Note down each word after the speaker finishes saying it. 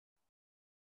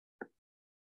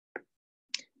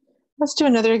Let's do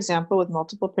another example with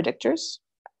multiple predictors.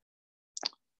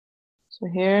 So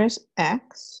here's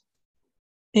X.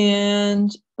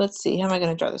 And let's see, how am I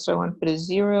going to draw this? So I want to put a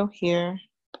 0 here.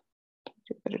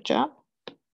 Do a better job.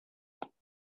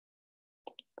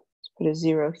 Let's put a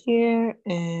 0 here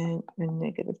and a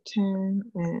 -10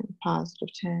 and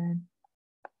 +10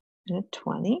 and a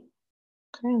 20.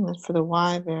 Okay, and then for the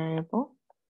Y variable,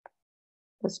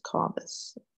 let's call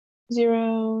this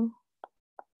 0,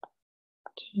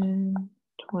 10,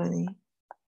 20,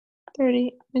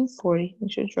 30, and 40. You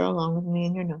should draw along with me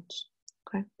in your notes.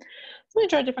 Okay, so let me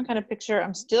draw a different kind of picture.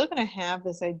 I'm still going to have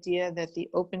this idea that the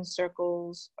open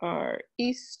circles are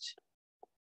east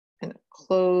and the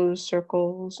closed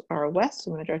circles are west.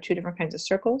 So I'm going to draw two different kinds of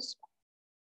circles.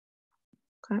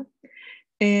 Okay,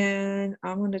 and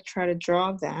I'm going to try to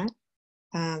draw that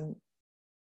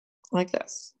like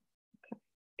this. Okay.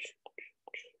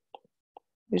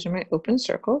 These are my open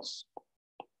circles.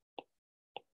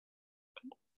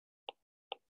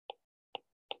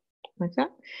 Like that.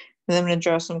 And then I'm going to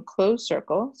draw some closed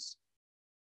circles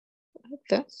like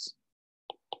this.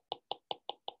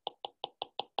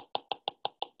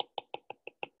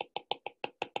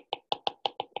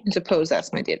 And suppose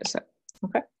that's my data set.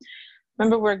 Okay.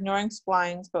 Remember, we're ignoring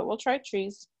splines, but we'll try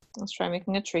trees. Let's try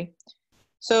making a tree.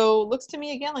 So looks to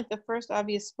me again like the first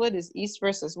obvious split is east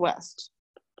versus west,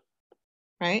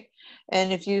 right?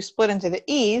 And if you split into the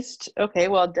east, okay,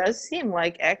 well, it does seem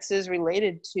like X is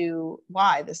related to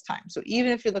Y this time. So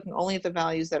even if you're looking only at the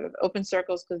values that are the open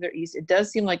circles because they're east, it does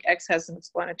seem like X has some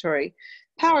explanatory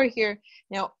power here.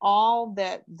 Now, all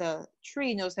that the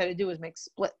tree knows how to do is make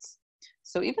splits.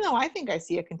 So even though I think I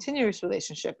see a continuous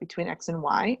relationship between X and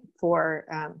Y for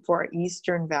our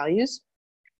eastern values,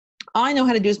 all I know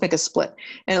how to do is make a split.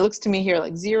 And it looks to me here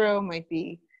like 0 might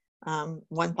be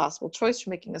one possible choice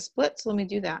for making a split. So let me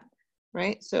do that,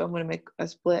 right? So I'm going to make a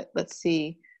split. Let's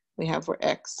see, we have where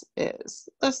X is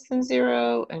less than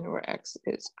 0 and where X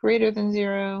is greater than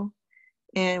 0.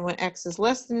 And when X is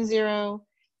less than 0,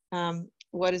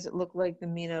 what does it look like the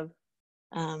mean of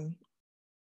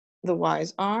the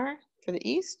Y's are for the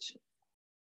east?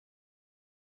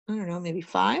 I don't know, maybe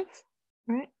 5,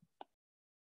 right?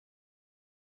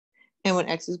 And when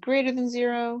X is greater than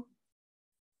 0,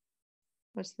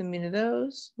 what's the mean of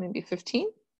those? Maybe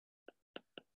 15.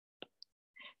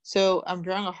 So I'm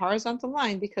drawing a horizontal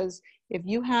line because if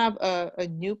you have a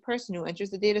new person who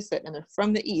enters the data set and they're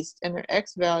from the east and their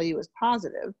X value is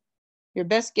positive, your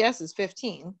best guess is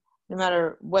 15, no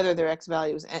matter whether their X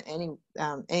value is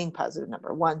any positive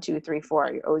number, 1, 2, 3,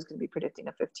 4, you're always going to be predicting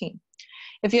a 15.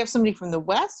 If you have somebody from the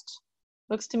west,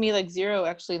 looks to me like 0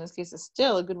 actually in this case is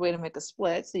still a good way to make a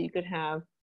split. So you could have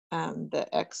the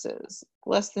X is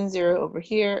less than 0 over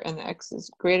here and the X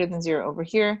is greater than 0 over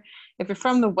here. If you're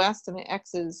from the west and the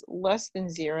X is less than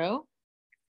 0,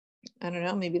 I don't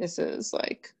know, maybe this is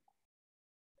like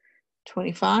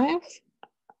 25.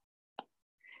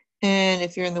 And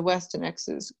if you're in the west and X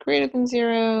is greater than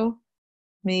 0,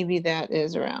 maybe that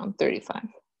is around 35,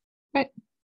 right?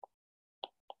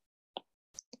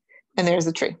 And there's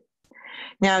the tree.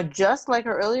 Now, just like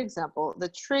our earlier example, the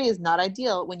tree is not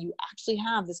ideal when you actually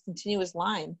have this continuous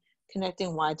line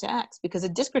connecting Y to X because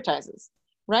it discretizes,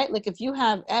 right? Like if you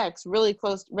have X really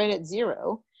close, right at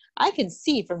 0, I can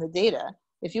see from the data,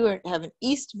 if you have an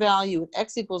east value with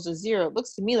X equals to 0, it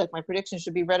looks to me like my prediction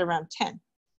should be right around 10.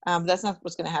 But that's not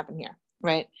what's going to happen here,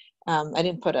 right? I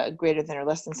didn't put a greater than or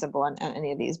less than symbol on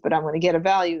any of these, but I'm going to get a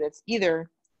value that's either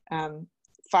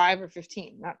 5 or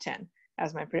 15, not 10,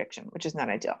 as my prediction, which is not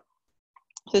ideal.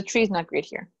 So the tree is not great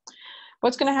here.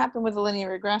 What's going to happen with the linear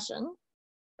regression?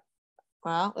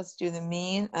 Well, let's do the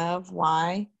mean of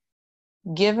Y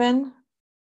given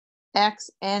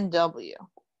X and W,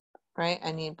 right?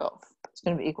 I need both. It's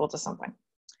going to be equal to something.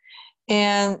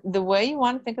 And the way you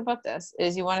want to think about this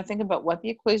is you want to think about what the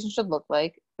equation should look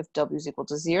like if W is equal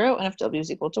to 0 and if W is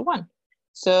equal to 1.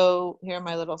 So here are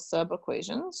my little sub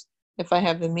equations. If I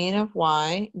have the mean of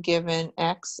Y given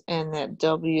X and that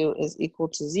W is equal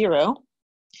to 0,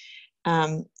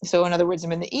 so in other words,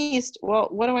 I'm in the east, well,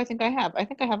 what do I think I have? I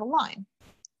think I have a line,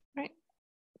 right?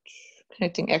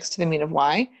 Connecting X to the mean of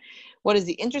Y. What is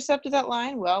the intercept of that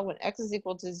line? Well, when X is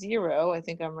equal to 0, I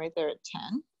think I'm right there at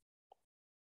 10.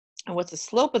 And what's the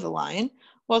slope of the line?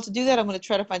 Well, to do that, I'm going to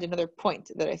try to find another point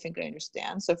that I think I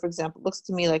understand. So for example, it looks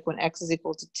to me like when X is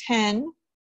equal to 10,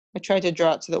 I tried to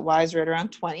draw it so that Y is right around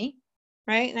 20,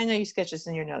 right? And I know you sketch this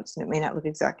in your notes and it may not look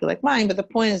exactly like mine, but the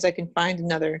point is I can find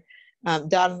another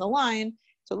dot on the line.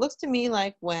 So it looks to me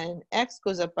like when X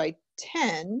goes up by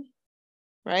 10,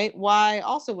 right, Y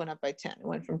also went up by 10. It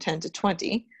went from 10 to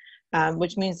 20,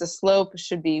 which means the slope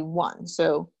should be 1.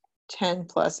 So 10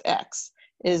 plus x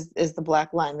is the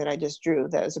black line that I just drew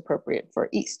that is appropriate for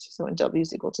east. So when w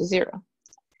is equal to 0.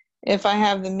 If I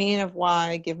have the mean of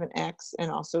y given x and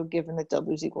also given that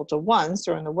w is equal to 1,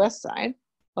 so on the west side,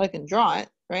 well, I can draw it,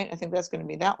 right? I think that's going to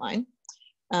be that line.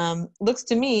 Looks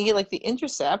to me like the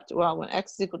intercept, well, when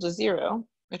x is equal to 0,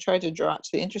 I tried to draw it,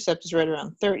 so the intercept is right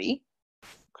around 30.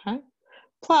 Okay.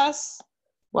 Plus,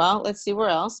 well, let's see where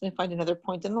else. Let me find another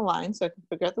point in the line so I can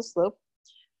figure out the slope.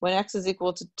 When x is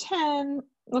equal to 10,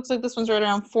 looks like this one's right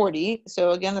around 40.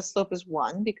 So again, the slope is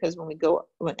 1 because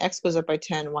when x goes up by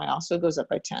 10, y also goes up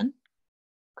by 10.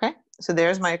 Okay, so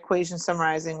there's my equation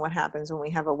summarizing what happens when we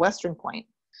have a western point.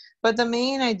 But the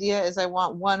main idea is I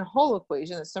want one whole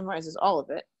equation that summarizes all of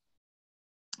it.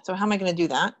 So how am I going to do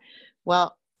that?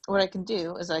 Well, what I can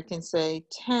do is I can say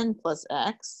 10 plus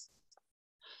x.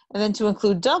 And then to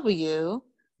include w,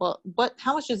 well,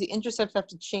 how much does the intercept have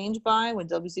to change by when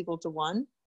w is equal to 1? It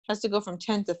has to go from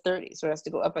 10 to 30, so it has to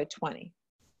go up by 20,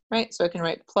 right? So I can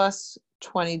write plus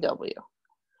 20w.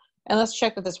 And let's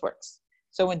check that this works.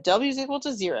 So when w is equal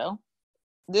to 0,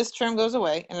 this term goes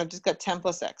away, and I've just got 10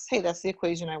 plus x. Hey, that's the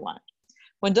equation I wanted.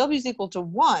 When w is equal to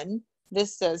 1,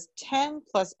 this says 10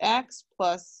 plus x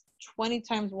plus 20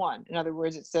 times 1. In other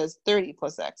words, it says 30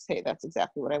 plus x. Hey, that's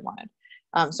exactly what I wanted.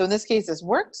 So in this case, this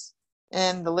works,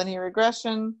 and the linear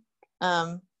regression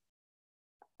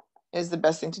is the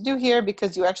best thing to do here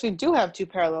because you actually do have two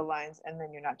parallel lines, and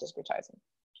then you're not discretizing.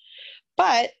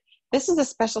 But this is a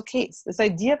special case. This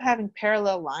idea of having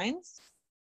parallel lines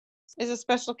is a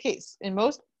special case. In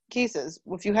most cases,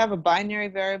 if you have a binary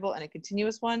variable and a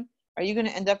continuous one, are you going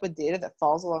to end up with data that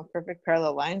falls along perfect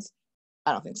parallel lines?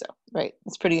 I don't think so, right?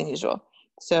 It's pretty unusual.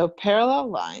 So parallel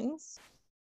lines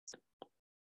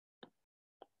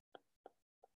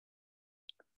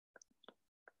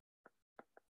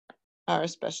are a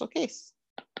special case.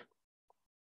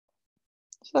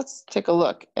 So let's take a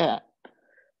look at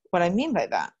what I mean by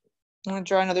that. I'm going to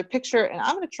draw another picture, and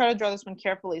I'm going to try to draw this one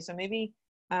carefully. So maybe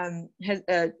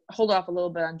hold off a little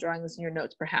bit on drawing this in your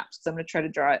notes, perhaps, because I'm going to try to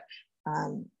draw it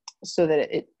so that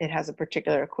it has a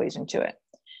particular equation to it.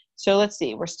 So let's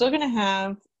see. We're still going to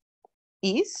have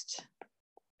east,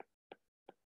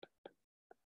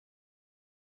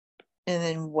 and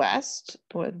then west.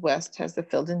 West has the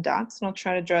filled in dots, and I'll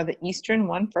try to draw the eastern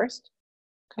one first.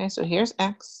 Okay, so here's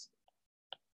x,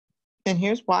 and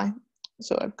here's y.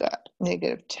 So I've got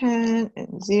negative 10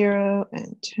 and 0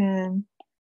 and 10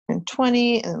 and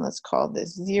 20, and let's call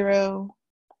this 0,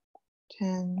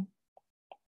 10,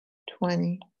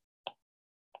 20,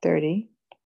 30,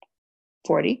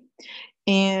 40.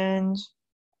 And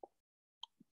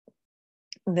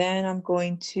then I'm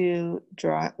going to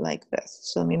draw it like this.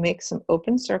 So let me make some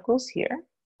open circles here.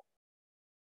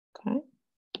 Okay.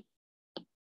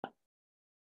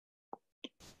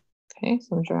 Okay,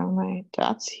 so I'm drawing my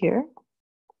dots here.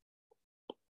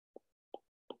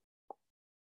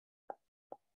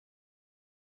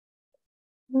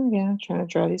 Again, I'm trying to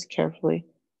draw these carefully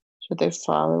so they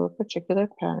follow a particular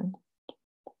pattern.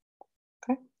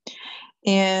 Okay.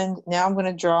 And now I'm going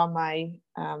to draw my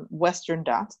western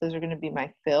dots. Those are going to be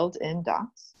my filled in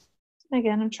dots. And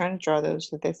again, I'm trying to draw those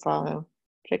so that they follow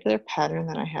a particular pattern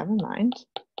that I have in mind.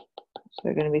 So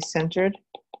they're going to be centered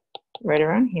right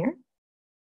around here.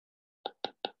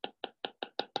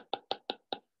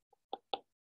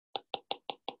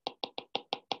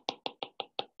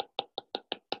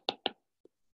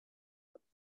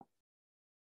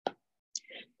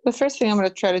 The first thing I'm going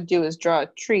to try to do is draw a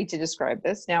tree to describe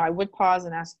this. Now, I would pause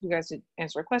and ask you guys to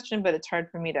answer a question, but it's hard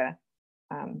for me to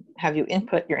have you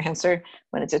input your answer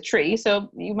when it's a tree. So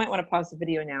you might want to pause the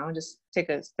video now and just take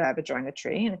a stab at drawing a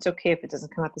tree. And it's okay if it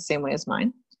doesn't come out the same way as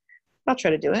mine. I'll try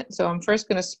to do it. So I'm first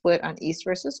going to split on east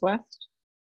versus west.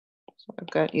 So I've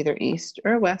got either east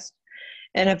or west.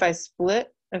 And if I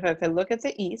split, if I look at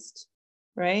the east,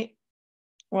 right?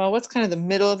 Well, what's kind of the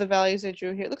middle of the values I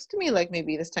drew here? It looks to me like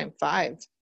maybe this time 5,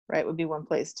 right, would be one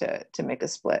place to make a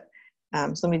split.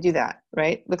 So let me do that,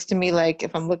 right? Looks to me like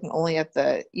if I'm looking only at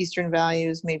the eastern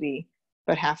values, maybe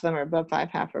about half of them are above 5,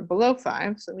 half are below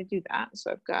 5. So let me do that. So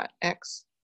I've got x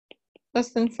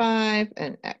less than 5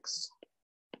 and x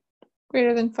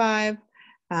greater than 5.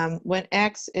 When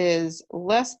x is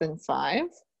less than 5,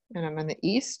 and I'm in the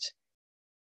east,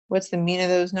 what's the mean of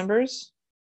those numbers?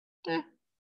 I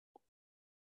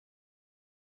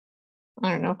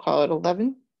don't know, call it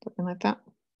 11, something like that.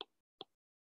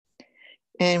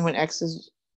 And when x is,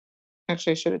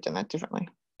 actually I should have done that differently,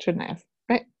 shouldn't I have,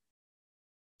 right?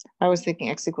 I was thinking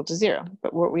x equal to 0,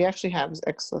 but what we actually have is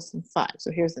x less than 5.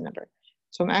 So here's the number.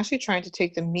 So I'm actually trying to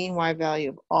take the mean y value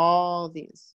of all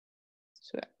these.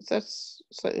 So that's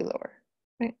slightly lower,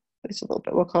 right? It's a little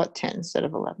bit, we'll call it 10 instead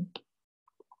of 11.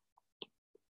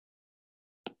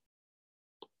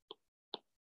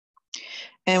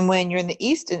 And when you're in the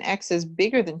east and x is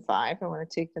bigger than 5, I want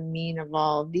to take the mean of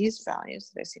all of these values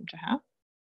that I seem to have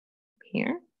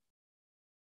here.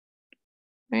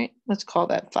 Right, let's call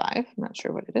that 5. I'm not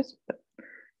sure what it is, but it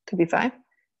could be 5.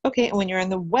 Okay, and when you're in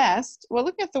the west, well,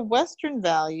 looking at the western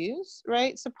values,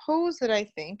 right, suppose that I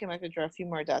think, I'm going to draw a few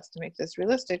more dots to make this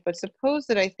realistic, but suppose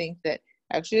that I think that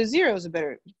actually a 0 is a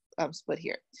better split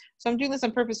here. So I'm doing this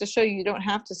on purpose to show you don't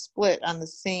have to split on the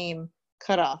same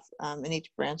cutoff in each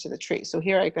branch of the tree. So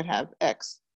here I could have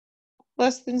x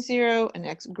less than 0 and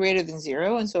x greater than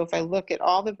 0. And so if I look at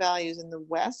all the values in the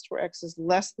west where x is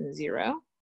less than 0,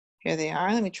 here they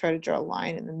are. Let me try to draw a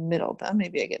line in the middle of them.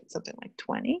 Maybe I get something like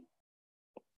 20.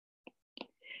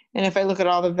 And if I look at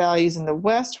all the values in the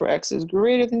west where x is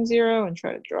greater than 0 and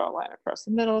try to draw a line across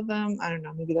the middle of them, I don't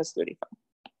know, maybe that's 35.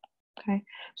 Okay,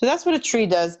 so that's what a tree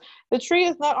does. The tree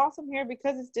is not awesome here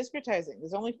because it's discretizing.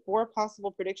 There's only 4 possible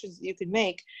predictions that you could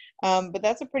make, but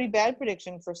that's a pretty bad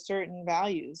prediction for certain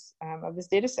values of this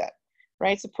data set,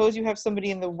 right? Suppose you have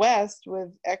somebody in the west with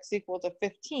x equal to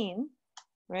 15,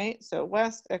 right? So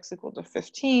west, x equal to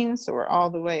 15, so we're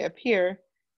all the way up here,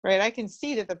 right? I can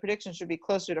see that the prediction should be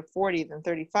closer to 40 than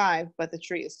 35, but the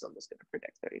tree is still just going to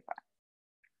predict 35.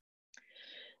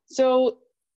 So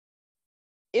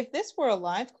if this were a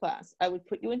live class, I would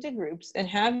put you into groups and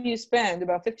have you spend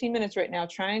about 15 minutes right now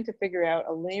trying to figure out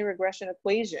a linear regression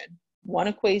equation, one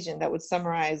equation that would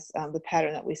summarize the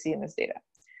pattern that we see in this data.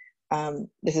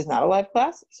 This is not a live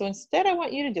class, so instead I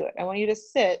want you to do it. I want you to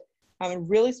sit and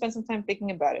really spend some time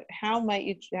thinking about it. How might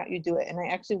you do it? And I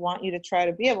actually want you to try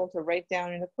to be able to write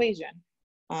down an equation,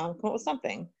 come up with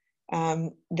something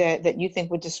that you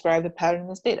think would describe the pattern in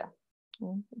this data.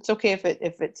 It's okay if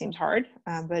it seems hard,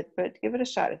 but give it a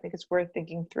shot. I think it's worth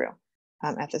thinking through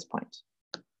at this point.